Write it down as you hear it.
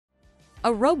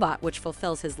a robot which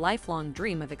fulfills his lifelong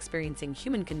dream of experiencing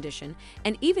human condition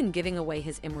and even giving away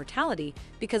his immortality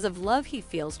because of love he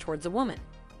feels towards a woman.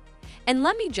 And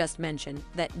let me just mention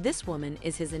that this woman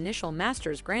is his initial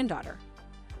master's granddaughter.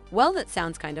 Well, that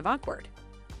sounds kind of awkward.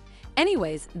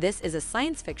 Anyways, this is a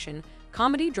science fiction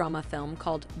comedy drama film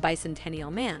called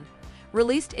Bicentennial Man,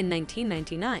 released in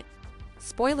 1999.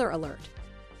 Spoiler alert.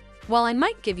 While I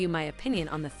might give you my opinion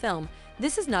on the film,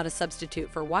 this is not a substitute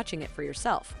for watching it for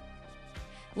yourself.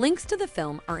 Links to the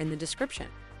film are in the description.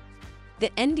 The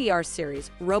NDR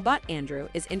series Robot Andrew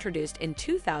is introduced in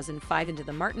 2005 into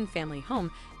the Martin family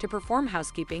home to perform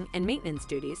housekeeping and maintenance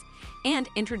duties, and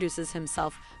introduces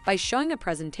himself by showing a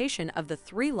presentation of the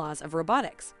 3 laws of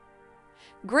robotics.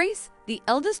 Grace, the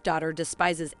eldest daughter,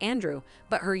 despises Andrew,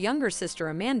 but her younger sister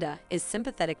Amanda is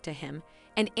sympathetic to him,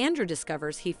 and Andrew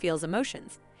discovers he feels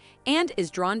emotions and is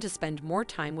drawn to spend more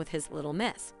time with his little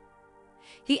miss.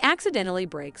 He accidentally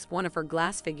breaks one of her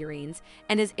glass figurines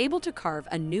and is able to carve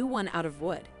a new one out of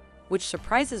wood, which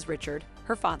surprises Richard,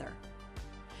 her father.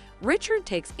 Richard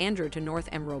takes Andrew to North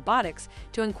M Robotics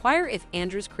to inquire if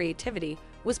Andrew's creativity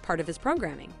was part of his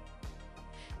programming.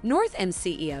 North M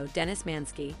CEO Dennis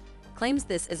Mansky claims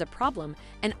this is a problem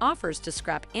and offers to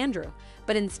scrap Andrew,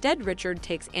 but instead Richard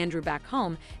takes Andrew back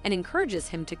home and encourages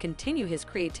him to continue his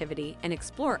creativity and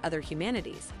explore other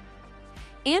humanities.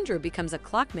 Andrew becomes a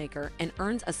clockmaker and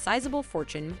earns a sizable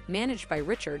fortune managed by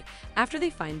Richard after they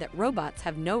find that robots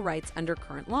have no rights under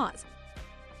current laws.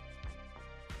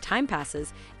 Time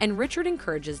passes, and Richard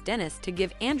encourages Dennis to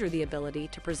give Andrew the ability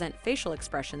to present facial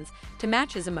expressions to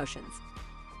match his emotions.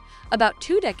 About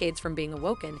 2 decades from being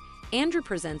awoken, Andrew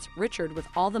presents Richard with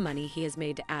all the money he has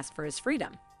made to ask for his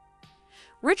freedom.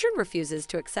 Richard refuses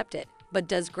to accept it, but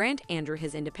does grant Andrew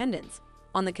his independence,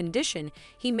 on the condition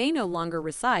he may no longer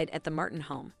reside at the Martin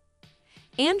home.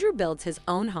 Andrew builds his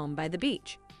own home by the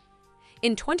beach.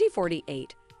 In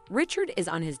 2048, Richard is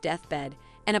on his deathbed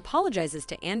and apologizes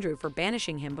to Andrew for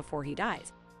banishing him before he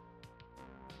dies.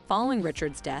 Following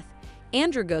Richard's death,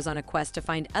 Andrew goes on a quest to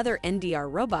find other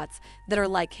NDR robots that are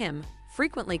like him,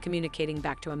 frequently communicating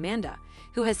back to Amanda,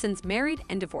 who has since married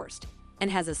and divorced, and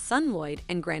has a son Lloyd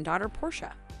and granddaughter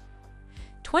Portia.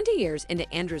 20 years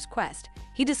into Andrew's quest,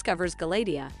 he discovers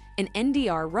Galadia, an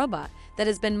NDR robot that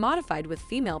has been modified with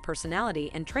female personality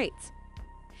and traits.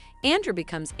 Andrew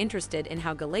becomes interested in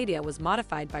how Galadia was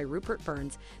modified by Rupert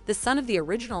Burns, the son of the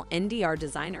original NDR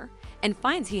designer, and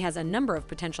finds he has a number of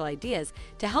potential ideas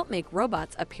to help make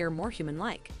robots appear more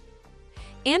human-like.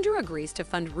 Andrew agrees to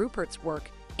fund Rupert's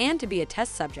work and to be a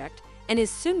test subject, and is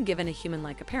soon given a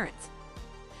human-like appearance.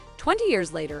 20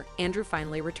 years later, Andrew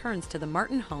finally returns to the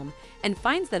Martin home and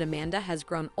finds that Amanda has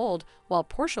grown old while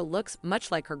Portia looks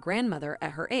much like her grandmother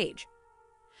at her age.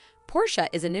 Portia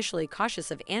is initially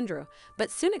cautious of Andrew,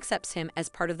 but soon accepts him as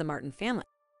part of the Martin family.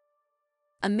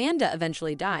 Amanda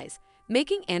eventually dies,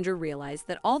 making Andrew realize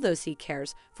that all those he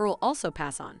cares for will also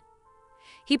pass on.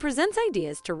 He presents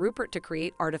ideas to Rupert to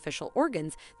create artificial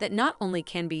organs that not only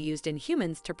can be used in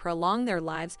humans to prolong their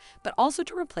lives, but also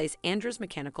to replace Andrew's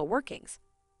mechanical workings.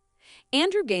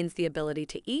 Andrew gains the ability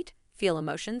to eat, feel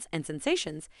emotions and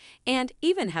sensations, and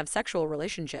even have sexual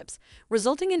relationships,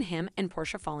 resulting in him and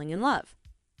Portia falling in love.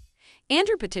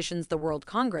 Andrew petitions the World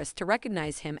Congress to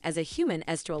recognize him as a human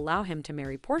as to allow him to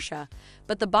marry Portia,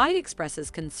 but the body expresses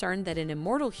concern that an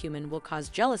immortal human will cause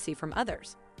jealousy from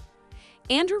others.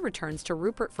 Andrew returns to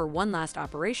Rupert for one last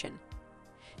operation,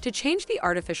 to change the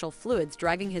artificial fluids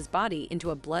driving his body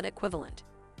into a blood equivalent.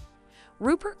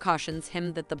 Rupert cautions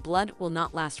him that the blood will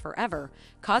not last forever,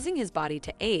 causing his body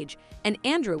to age, and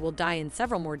Andrew will die in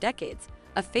several more decades,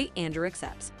 a fate Andrew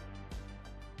accepts.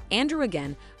 Andrew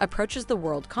again approaches the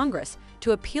World Congress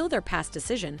to appeal their past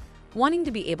decision, wanting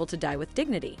to be able to die with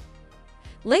dignity.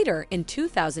 Later, in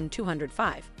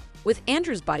 2205, with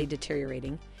Andrew's body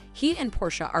deteriorating, he and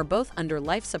Portia are both under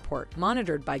life support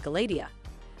monitored by Galadia,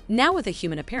 now with a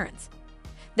human appearance.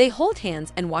 They hold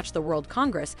hands and watch the World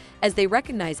Congress as they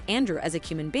recognize Andrew as a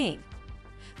human being,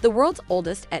 the world's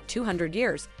oldest at 200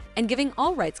 years, and giving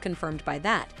all rights confirmed by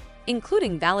that,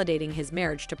 including validating his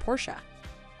marriage to Portia.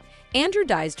 Andrew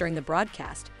dies during the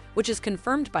broadcast, which is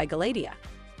confirmed by Galadia.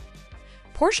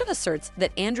 Portia asserts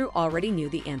that Andrew already knew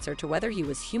the answer to whether he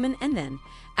was human, and then,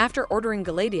 after ordering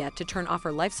Galadia to turn off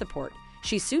her life support,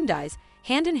 she soon dies,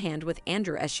 hand in hand with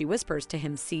Andrew as she whispers to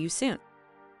him, "See you soon."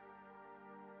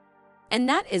 And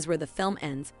that is where the film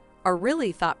ends, a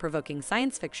really thought-provoking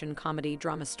science fiction comedy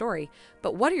drama story,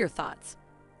 but what are your thoughts?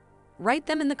 Write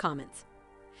them in the comments.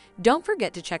 Don't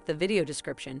forget to check the video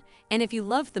description, and if you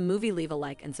love the movie, leave a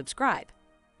like and subscribe.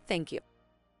 Thank you.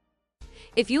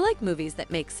 If you like movies that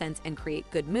make sense and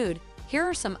create good mood, here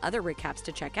are some other recaps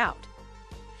to check out.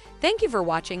 Thank you for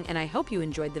watching, and I hope you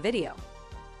enjoyed the video.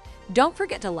 Don't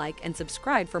forget to like and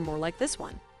subscribe for more like this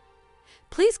one.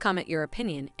 Please comment your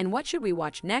opinion and what should we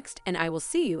watch next, and I will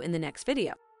see you in the next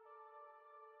video.